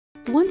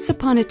Once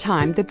upon a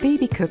time, the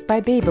Baby Cook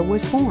by Beaba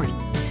was born.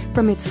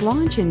 From its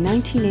launch in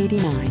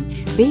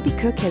 1989, Baby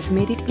Cook has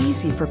made it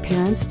easy for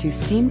parents to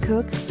steam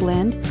cook,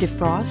 blend,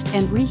 defrost,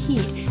 and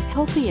reheat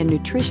healthy and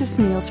nutritious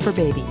meals for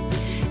baby.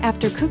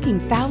 After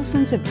cooking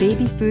thousands of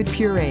baby food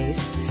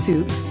purees,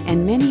 soups,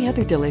 and many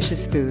other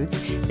delicious foods,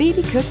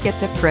 Baby Cook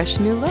gets a fresh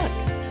new look.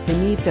 The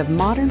needs of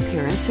modern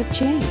parents have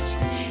changed.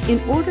 In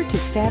order to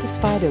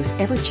satisfy those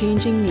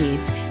ever-changing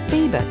needs,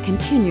 Beaba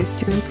continues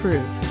to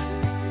improve.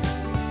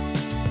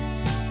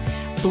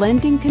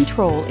 Blending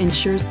control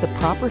ensures the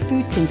proper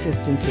food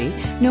consistency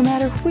no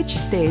matter which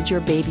stage your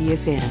baby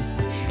is in.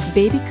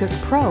 Baby Cook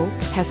Pro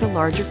has a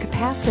larger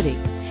capacity.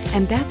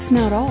 And that's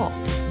not all.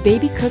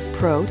 Baby Cook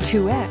Pro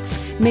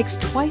 2X makes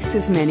twice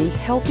as many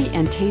healthy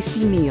and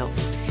tasty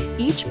meals.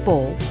 Each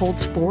bowl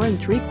holds 4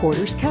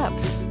 3/4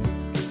 cups.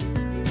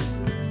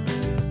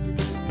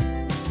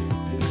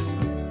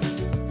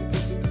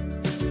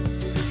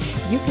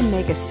 You can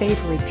make a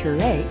savory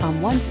puree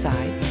on one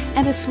side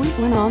and a sweet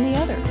one on the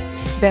other.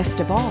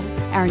 Best of all,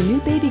 our new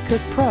Baby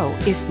Cook Pro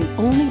is the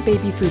only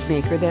baby food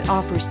maker that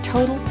offers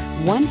total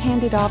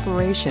one-handed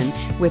operation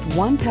with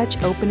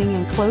one-touch opening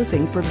and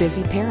closing for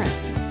busy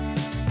parents.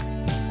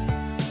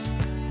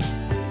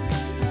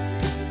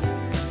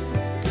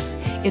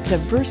 It's a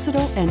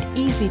versatile and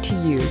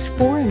easy-to-use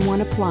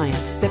 4-in-1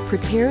 appliance that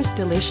prepares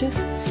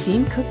delicious,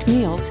 steam-cooked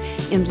meals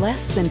in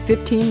less than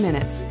 15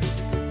 minutes.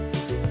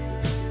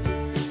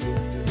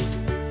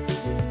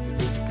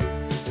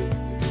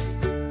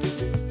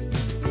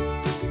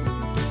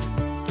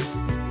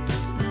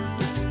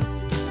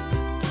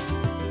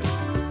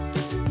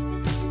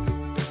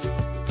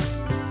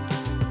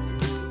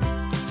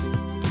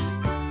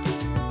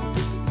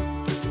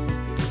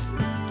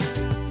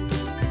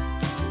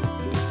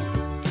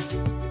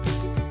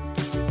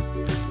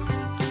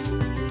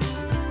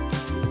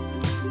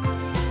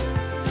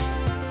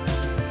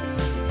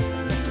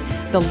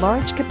 The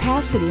large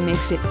capacity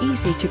makes it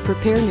easy to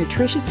prepare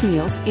nutritious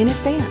meals in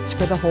advance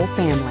for the whole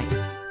family.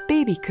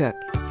 Baby Cook,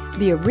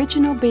 the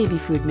original baby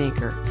food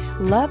maker,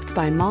 loved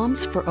by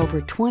moms for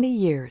over 20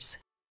 years.